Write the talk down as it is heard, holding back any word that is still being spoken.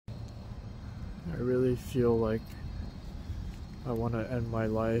really feel like I want to end my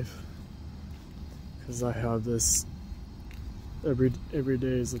life, because I have this, every day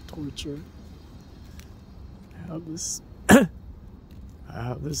is a torture. I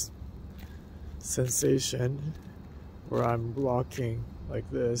have this sensation where I'm rocking like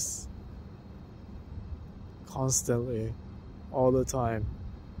this constantly, all the time,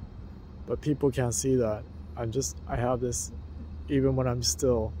 but people can't see that. I have this, even when I'm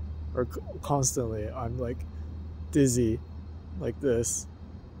still, or constantly, I'm like dizzy like this,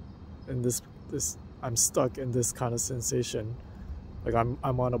 and this I'm stuck in this kind of sensation, like I'm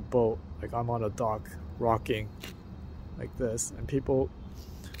on a boat, like I'm on a dock rocking like this. And people,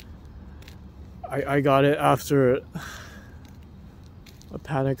 I got it after a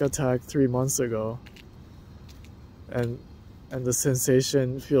panic attack 3 months ago, and the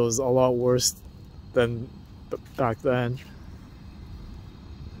sensation feels a lot worse than back then.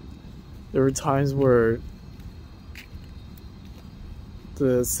 There were times where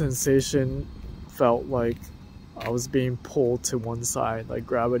the sensation felt like I was being pulled to one side, like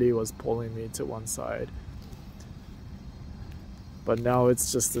gravity was pulling me to one side. But now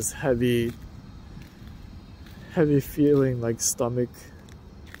it's just this heavy feeling, like stomach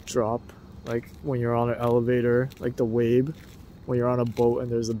drop, like when you're on an elevator, like the wave, when you're on a boat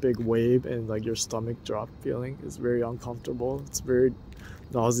and there's a big wave and like your stomach drop feeling is very uncomfortable. It's very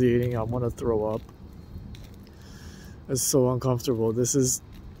nauseating. I want to throw up. It's so uncomfortable. This is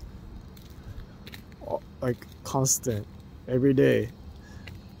like constant, every day.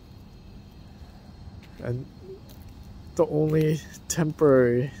 And the only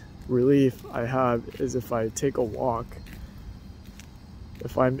temporary relief I have is if I take a walk.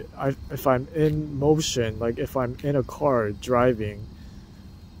 If I'm in motion, like if I'm in a car driving,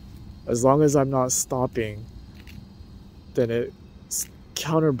 as long as I'm not stopping, then it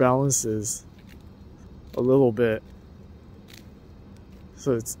counterbalances a little bit,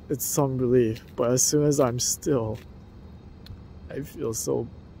 so it's some relief. But as soon as I'm still, I feel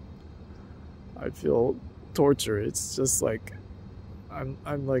torture. It's just like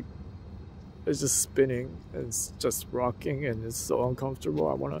I'm like, it's just spinning and it's just rocking and it's so uncomfortable.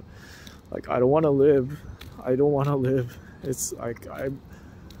 I don't want to live. It's like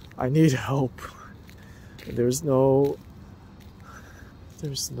I need help. There's no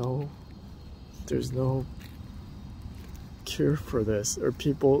cure for this, or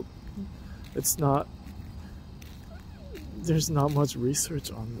people, there's not much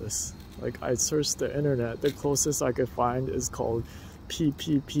research on this. Like, I searched the internet, the closest I could find is called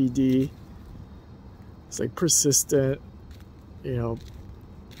PPPD. It's like persistent,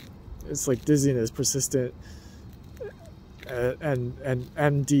 it's like dizziness, persistent, and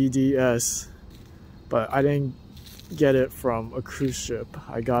MDDS. But I didn't get it from a cruise ship.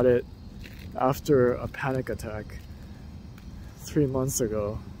 I got it after a panic attack 3 months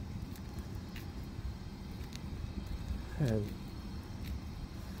ago. And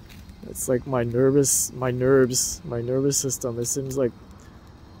it's like my nervous system, it seems like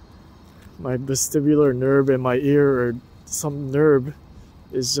my vestibular nerve in my ear, or some nerve,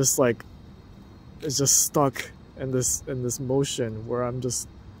 is just like, it's just stuck in this motion where I'm just,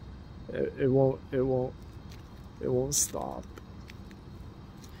 it won't stop.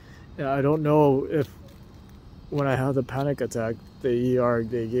 And I don't know if, when I had the panic attack, the ER,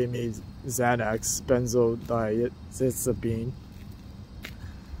 they gave me Xanax, benzodiazepine,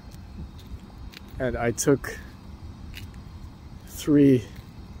 and I took 3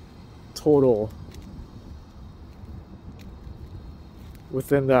 total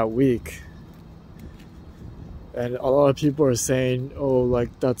within that week. And a lot of people are saying, oh,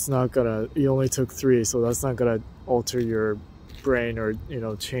 like, that's not gonna, you only took 3, so that's not gonna alter your brain, or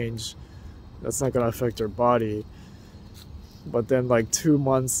change, that's not gonna affect your body. But then, like, 2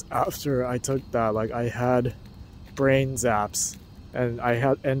 months after I took that, like, I had brain zaps, and I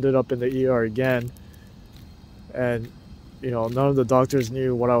had ended up in the ER again, and none of the doctors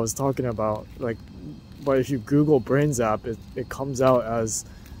knew what I was talking about. Like, but if you Google brain zap, it comes out as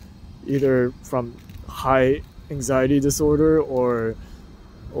either from high anxiety disorder or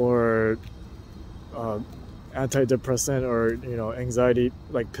antidepressant, or anxiety,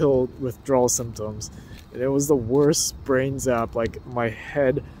 like pill withdrawal symptoms. And it was the worst brain zap. Like, my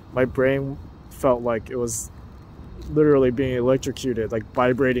brain felt like it was literally being electrocuted, like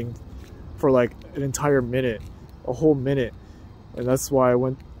vibrating for like an entire minute, a whole minute. And that's why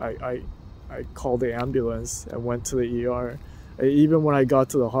I called the ambulance and went to the ER. And even when I got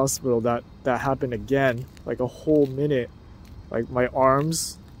to the hospital, that happened again, like a whole minute. Like, my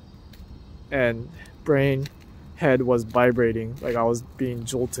arms and brain, head was vibrating, like I was being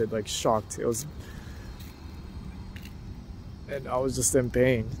jolted, like shocked. It was, and I was just in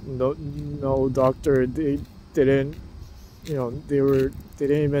pain. No doctor, they didn't, you know, they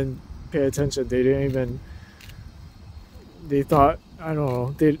didn't even pay attention. They thought, I don't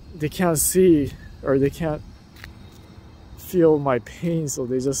know, they can't see or they can't feel my pain, so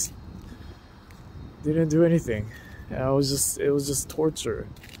they didn't do anything. And it was just torture.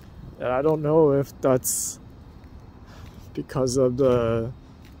 And I don't know if that's because of the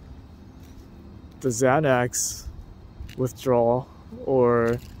Xanax withdrawal,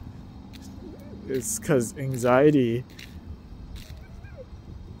 or it's because anxiety,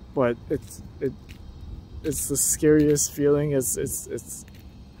 but it's the scariest feeling.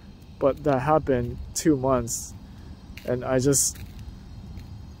 But that happened 2 months, and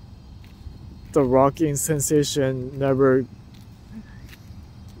the rocking sensation never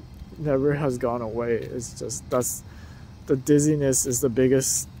has gone away. It's just, the dizziness is the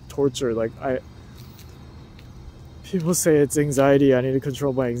biggest torture. Like, people say it's anxiety, I need to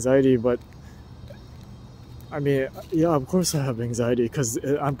control my anxiety, but I mean, yeah, of course I have anxiety because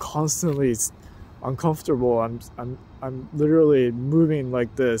I'm constantly uncomfortable. I'm literally moving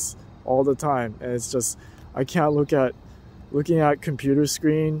like this all the time, and it's just, I can't looking at computer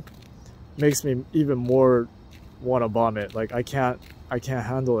screen makes me even more want to vomit. Like, I can't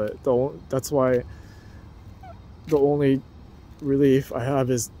handle it. That's why the only relief I have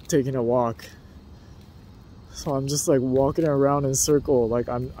is taking a walk. So I'm just like walking around in circle, like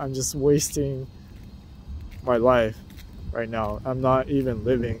I'm just wasting my life right now. I'm not even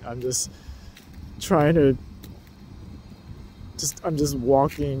living. I'm just trying to I'm just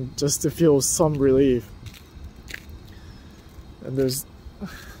walking just to feel some relief. And there's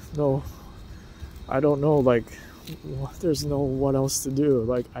no, I don't know, like, there's no what else to do.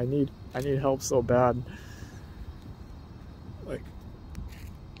 Like, I need help so bad.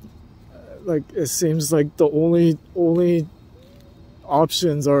 Like it seems like the only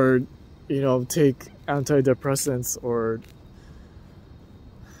options are, you know, take antidepressants or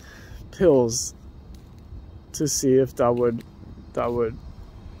pills to see if that would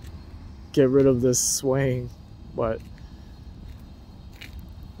get rid of this swaying. But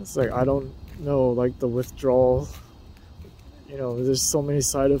it's like, I don't know, like the withdrawal, you know, there's so many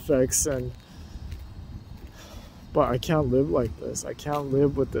side effects, but I can't live like this. I can't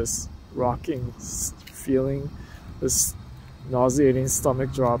live with this rocking feeling, this nauseating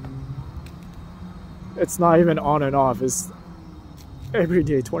stomach drop. It's not even on and off, it's every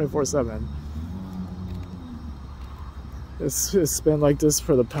day, 24/7. It's been like this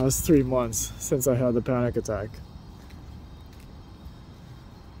for the past 3 months since I had the panic attack.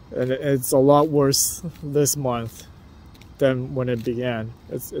 And it's a lot worse this month than when it began.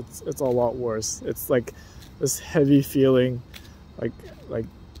 It's a lot worse. It's like this heavy feeling, like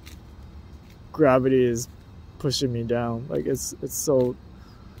gravity is pushing me down. Like it's so,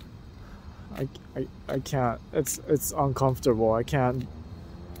 I can't, it's uncomfortable. I can't,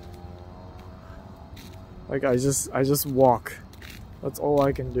 like I just walk. That's all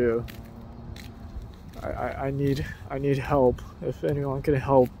I can do. I need help. If anyone can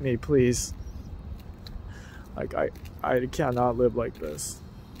help me, please. Like I cannot live like this.